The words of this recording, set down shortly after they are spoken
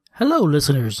Hello,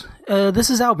 listeners.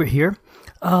 This is Albert here.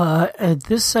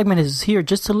 This segment is here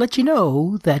just to let you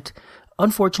know that,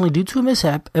 unfortunately, due to a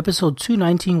mishap, episode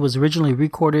 219 was originally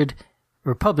recorded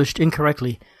or published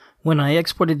incorrectly. When I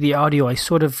exported the audio, I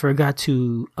sort of forgot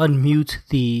to unmute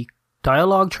the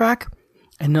dialogue track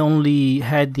and only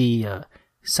had the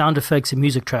sound effects and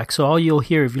music track. So all you'll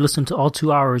hear if you listen to all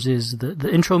 2 hours is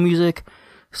the intro music,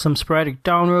 some sporadic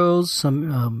downrolls,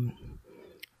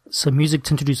 some music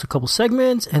to introduce a couple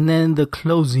segments, and then the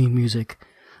closing music.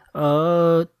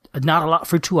 Not a lot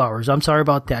for 2 hours. I'm sorry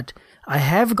about that. I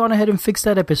have gone ahead and fixed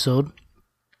that episode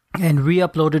and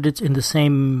re-uploaded it in the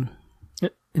same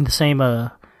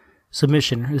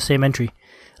submission, the same entry.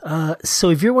 So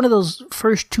if you're one of those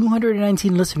first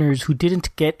 219 listeners who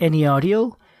didn't get any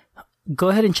audio, go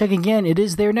ahead and check again. It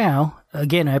is there now.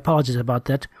 Again, I apologize about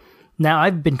that. Now,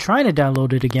 I've been trying to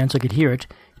download it again so I could hear it,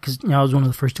 because I was one of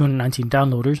the first 219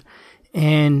 downloaders,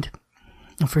 and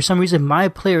for some reason my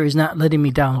player is not letting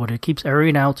me download it. It keeps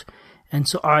erroring out, and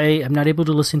so I am not able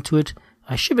to listen to it.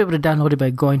 I should be able to download it by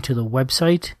going to the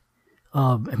website.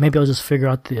 Maybe I'll just figure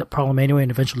out the problem anyway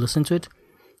and eventually listen to it.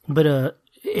 But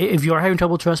if you are having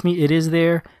trouble, trust me, it is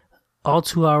there. All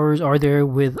 2 hours are there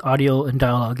with audio and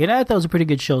dialogue, and I thought it was a pretty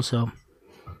good show, so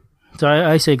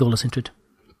I say go listen to it.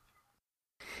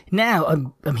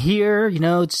 Now, I'm here,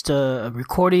 it's a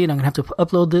recording, I'm going to have to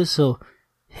upload this, so,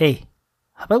 hey,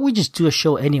 how about we just do a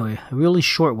show anyway, a really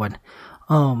short one.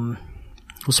 We'll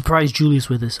surprise Julius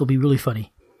with this, it'll be really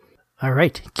funny.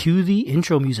 Alright, cue the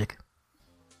intro music.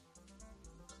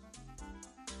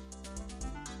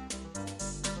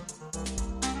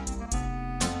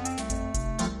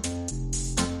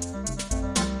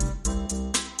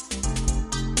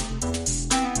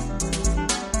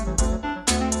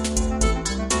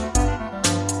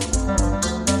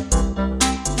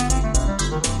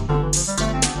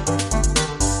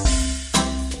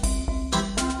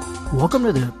 Welcome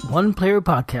to the One Player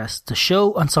Podcast, the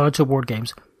show on solitaire board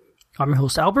games. I'm your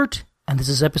host, Albert, and this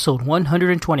is episode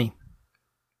 120.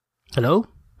 Hello?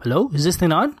 Hello? Is this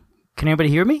thing on? Can anybody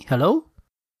hear me? Hello?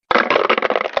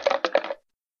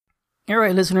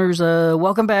 Alright, listeners,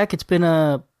 welcome back. It's been,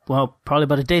 probably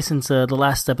about a day since the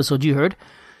last episode you heard.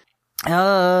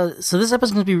 So this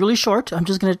episode's going to be really short. I'm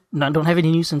just going to, don't have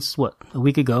any news since, a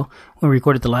week ago when we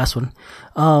recorded the last one.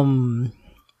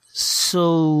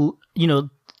 So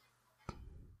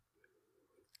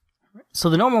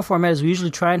the normal format is we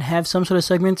usually try and have some sort of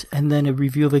segment and then a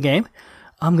review of a game.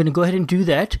 I'm going to go ahead and do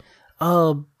that.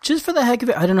 Just for the heck of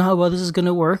it, I don't know how well this is going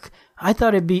to work. I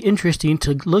thought it'd be interesting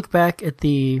to look back at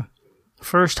the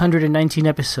first 119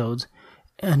 episodes,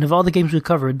 and of all the games we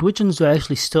covered, which ones do I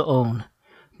actually still own?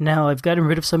 Now, I've gotten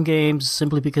rid of some games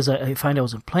simply because I find I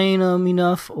wasn't playing them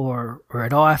enough or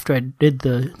at all after I did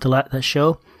that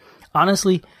show.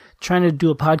 Honestly, trying to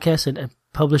do a podcast and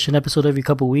publish an episode every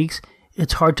couple weeks,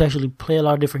 it's hard to actually play a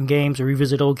lot of different games or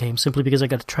revisit old games simply because I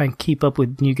got to try and keep up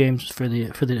with new games for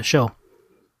the show.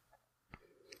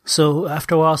 So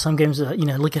after a while, some games,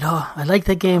 look at, I like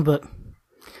that game, but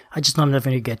I just know I'm never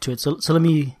going to get to it. So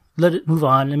let it move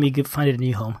on. Let me find it a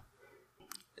new home.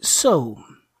 So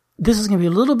this is going to be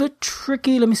a little bit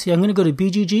tricky. Let me see. I'm going to go to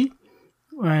BGG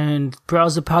and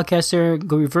browse the podcast there,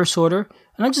 go reverse order,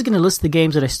 and I'm just going to list the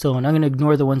games that I still own. I'm going to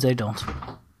ignore the ones I don't.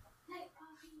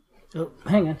 Oh,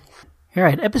 hang on.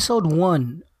 Alright, episode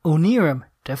 1, Onirim,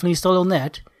 definitely still own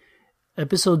that.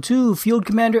 Episode 2, Field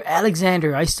Commander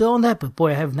Alexander, I still own that, but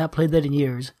boy, I have not played that in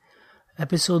years.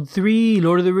 Episode 3,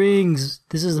 Lord of the Rings,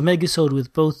 this is the megasode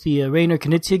with both the Reign or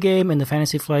Knizia game and the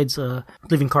Fantasy Flight's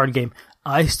living card game.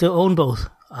 I still own both.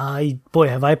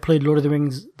 Have I played Lord of the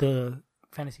Rings, the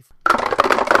Fantasy Flight.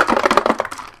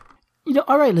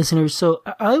 Alright listeners, so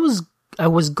I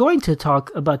was going to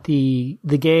talk about the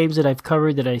games that I've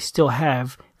covered that I still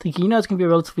have, thinking, it's going to be a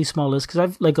relatively small list, because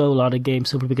I've let go a lot of games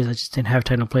simply because I just didn't have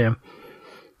time to play them.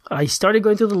 I started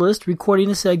going through the list, recording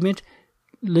the segment,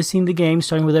 listing the games,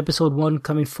 starting with episode 1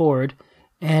 coming forward,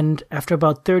 and after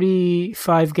about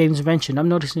 35 games mentioned, I'm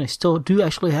noticing I still do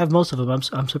actually have most of them.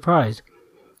 I'm surprised.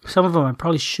 Some of them I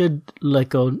probably should let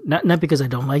go, not because I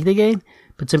don't like the game,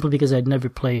 but simply because I'd never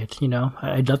play it,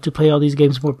 I'd love to play all these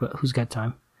games more, but who's got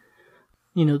time?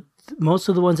 Most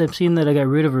of the ones I've seen that I got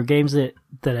rid of are games that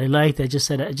I liked. I just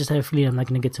had a feeling I'm not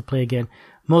going to get to play again.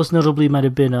 Most notably might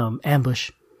have been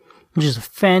Ambush, which is a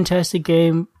fantastic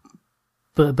game,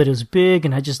 but it was big,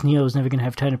 and I just knew I was never going to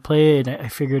have time to play it, and I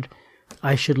figured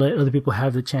I should let other people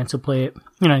have the chance to play it.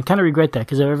 I kind of regret that,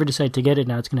 because if I ever decide to get it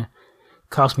now, it's going to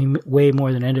cost me way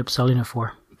more than I ended up selling it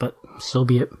for, but so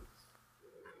be it.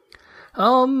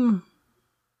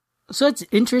 So it's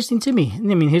interesting to me.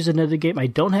 Here's another game I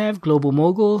don't have, Global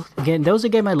Mogul. Again, that was a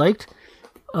game I liked.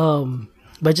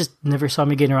 But I just never saw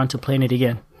me getting around to playing it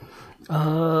again.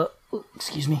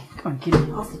 Excuse me. Come on, get it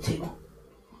off the table.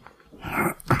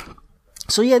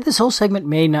 So yeah, this whole segment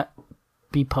may not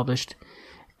be published.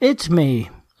 It may.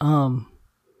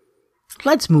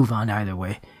 Let's move on either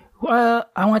way. I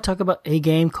want to talk about a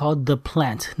game called The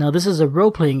Plant. Now, this is a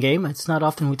role-playing game. It's not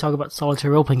often we talk about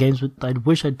solitaire role-playing games, but I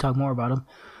wish I'd talk more about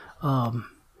them.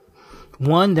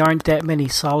 One, there aren't that many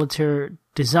solitaire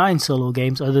design solo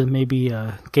games, other than maybe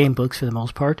game books for the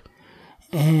most part.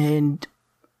 And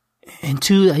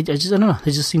two, I don't know.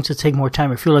 They just seem to take more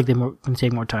time. I feel like they're going to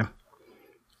take more time.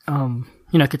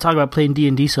 I could talk about playing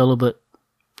D&D solo, but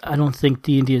I don't think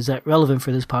D&D is that relevant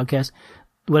for this podcast.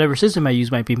 Whatever system I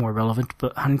use might be more relevant,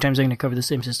 but how many times am I going to cover the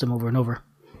same system over and over?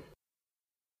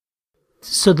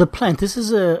 So The Plant, this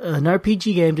is an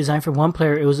RPG game designed for one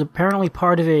player. It was apparently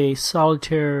part of a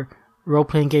solitaire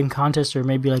role-playing game contest, or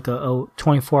maybe like a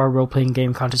 24-hour role-playing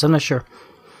game contest. I'm not sure.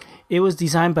 It was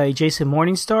designed by Jason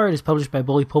Morningstar. It is published by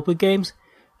Bully Pulpit Games.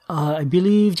 I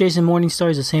believe Jason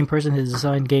Morningstar is the same person who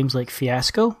designed games like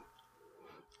Fiasco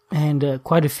and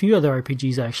quite a few other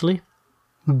RPGs, actually.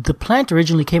 The Plant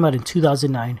originally came out in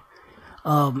 2009,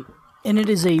 and it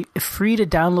is a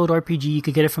free-to-download RPG. You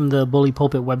could get it from the Bully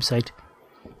Pulpit website.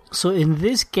 So in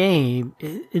this game,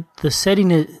 the setting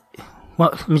is...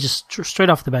 Well, let me just straight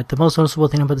off the bat, the most noticeable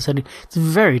thing about the setting, it's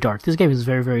very dark. This game is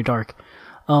very, very dark.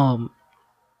 When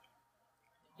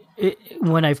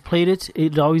I've played it,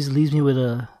 it always leaves me with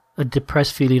a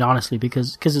depressed feeling, honestly,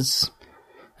 because it's...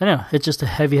 I don't know, it's just a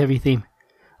heavy, heavy theme.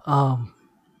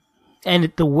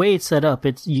 And the way it's set up,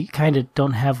 you kind of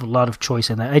don't have a lot of choice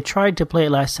in that. I tried to play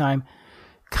it last time,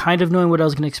 kind of knowing what I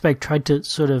was going to expect. Tried to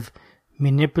sort of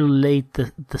manipulate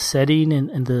the setting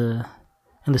and the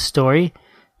story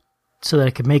so that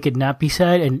I could make it not be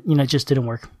sad, and it just didn't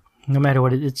work. No matter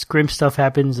what, it's grim stuff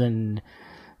happens, and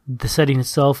the setting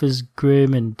itself is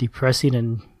grim and depressing,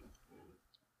 and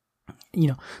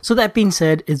So that being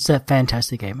said, it's a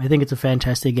fantastic game. I think it's a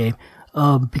fantastic game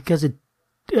because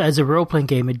as a role-playing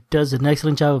game, it does an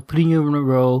excellent job of putting you in a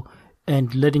role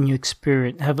and letting you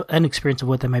have an experience of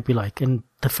what that might be like. And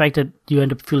the fact that you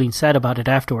end up feeling sad about it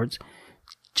afterwards,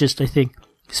 just, I think,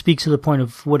 speaks to the point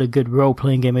of what a good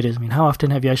role-playing game it is. I mean, how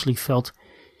often have you actually felt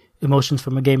emotions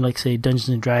from a game like, say, Dungeons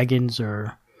and Dragons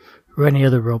or any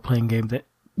other role-playing game that,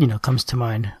 comes to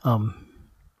mind?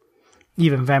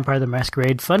 Even Vampire the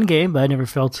Masquerade, fun game, but I never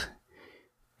felt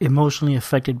emotionally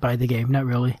affected by the game. Not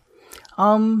really.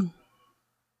 And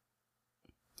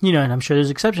I'm sure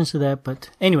there's exceptions to that, but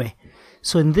anyway.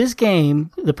 So in this game,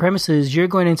 the premise is you're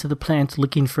going into the plant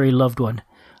looking for a loved one.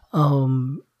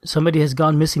 Somebody has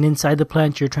gone missing inside the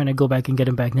plant. You're trying to go back and get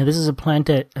him back. Now, this is a plant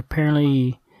that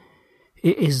apparently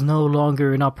is no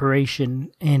longer in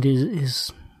operation and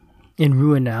is in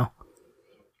ruin now.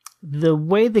 The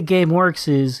way the game works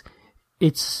is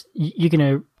you're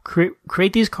going to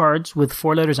create these cards with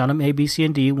 4 letters on them, A, B, C,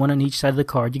 and D, one on each side of the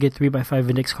card. You get 3x5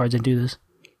 index cards and do this.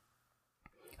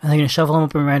 And they're going to shuffle them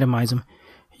up and randomize them.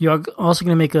 You're also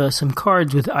going to make some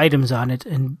cards with items on it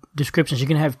and descriptions. You're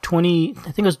going to have 20,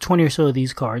 I think it was 20 or so of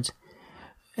these cards.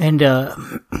 And, let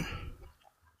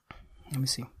me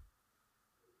see.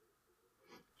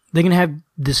 They're going to have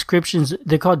descriptions.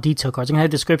 They're called detail cards. They're going to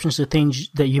have descriptions of things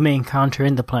that you may encounter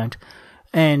in the plant.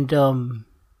 And,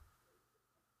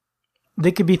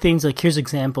 they could be things like, here's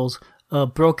examples. A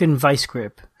broken vice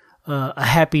grip. A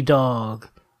happy dog.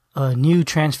 A new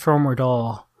Transformer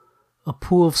doll. A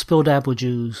pool of spilled apple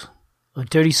juice, a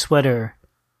dirty sweater,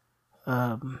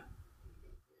 an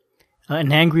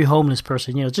angry homeless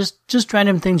person, just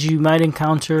random things you might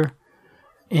encounter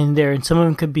in there. And some of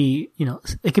them could be,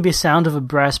 it could be a sound of a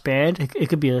brass band. It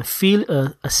could be a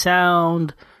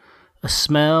sound, a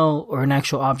smell, or an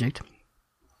actual object.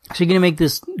 So you're going to make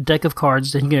this deck of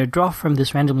cards, and you're going to draw from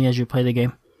this randomly as you play the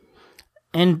game.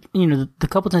 And, the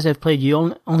couple times I've played,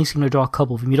 you only seem to draw a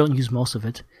couple of them. You don't use most of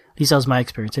it. At least that was my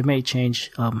experience. It may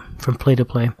change from play to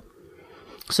play.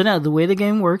 So now, the way the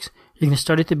game works, you're going to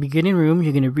start at the beginning room,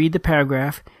 you're going to read the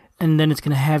paragraph, and then it's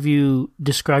going to have you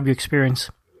describe your experience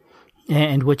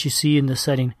and what you see in the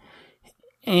setting.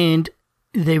 And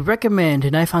they recommend,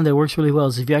 and I found that it works really well,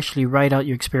 is if you actually write out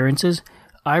your experiences.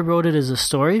 I wrote it as a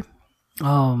story.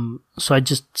 So I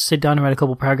just sit down and write a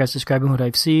couple paragraphs describing what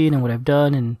I've seen and what I've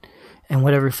done and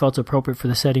whatever felt appropriate for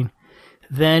the setting.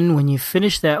 Then, when you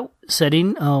finish that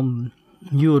setting,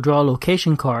 you will draw a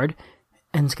location card,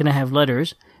 and it's going to have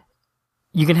letters.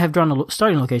 You can have drawn a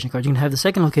starting location card. You can have the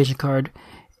second location card,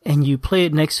 and you play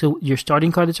it next to your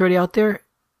starting card that's already out there,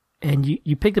 and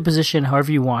you pick the position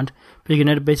however you want, but you're going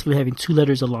to end up basically having 2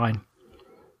 letters a line.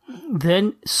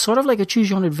 Then, sort of like a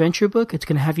choose-your-own-adventure book, it's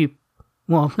going to have you,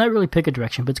 well, not really pick a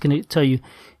direction, but it's going to tell you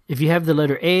if you have the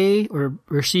letter A or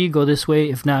C, go this way.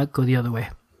 If not, go the other way.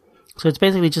 So it's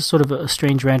basically just sort of a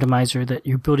strange randomizer that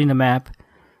you're building a map.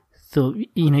 So,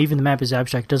 even the map is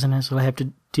abstract. It doesn't necessarily have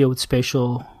to deal with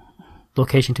spatial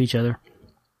location to each other.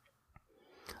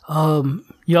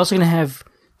 You're also going to have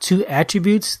 2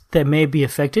 attributes that may be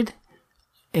affected,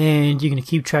 and you're going to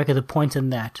keep track of the points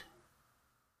in that.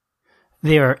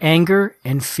 They are anger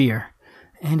and fear.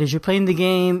 And as you're playing the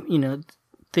game,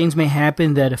 things may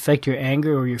happen that affect your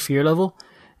anger or your fear level,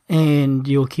 and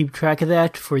you'll keep track of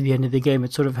that for the end of the game.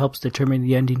 It sort of helps determine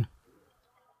the ending.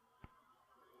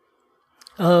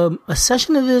 A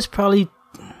session of this probably,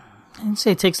 I'd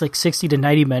say it takes like 60 to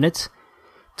 90 minutes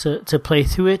to play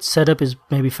through it. Setup is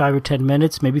maybe 5 or 10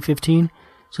 minutes, maybe 15.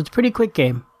 So it's a pretty quick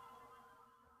game.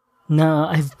 Now,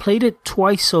 I've played it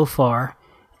twice so far,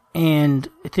 and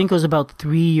I think it was about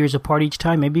 3 years apart each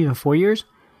time, maybe even 4 years.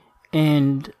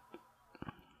 And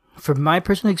from my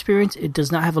personal experience, it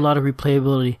does not have a lot of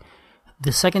replayability.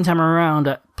 The second time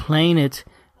around, playing it,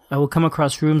 I will come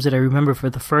across rooms that I remember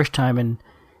for the first time, and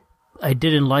I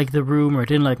didn't like the room, or I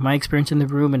didn't like my experience in the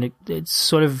room, and it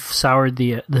sort of soured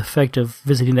the effect of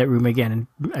visiting that room again. And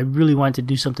I really wanted to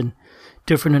do something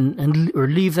different or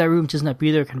leave that room, just not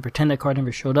be there, kind of pretend that card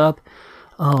never showed up.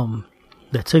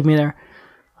 That took me there.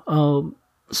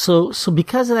 So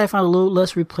because of that, I found it a little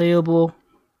less replayable.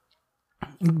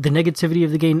 The negativity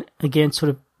of the game, again, sort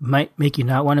of might make you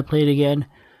not want to play it again.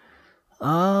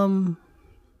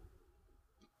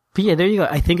 But yeah, there you go.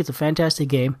 I think it's a fantastic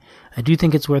game. I do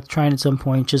think it's worth trying at some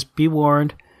point. Just be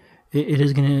warned,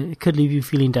 it could leave you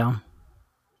feeling down.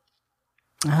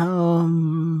 Do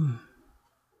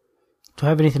I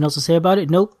have anything else to say about it?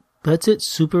 Nope. That's it.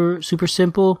 Super, super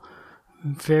simple.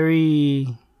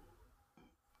 Very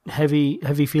heavy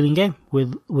feeling game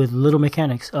with little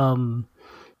mechanics. All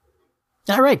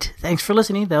right. Thanks for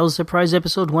listening. That was Surprise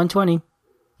episode 120.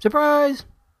 Surprise!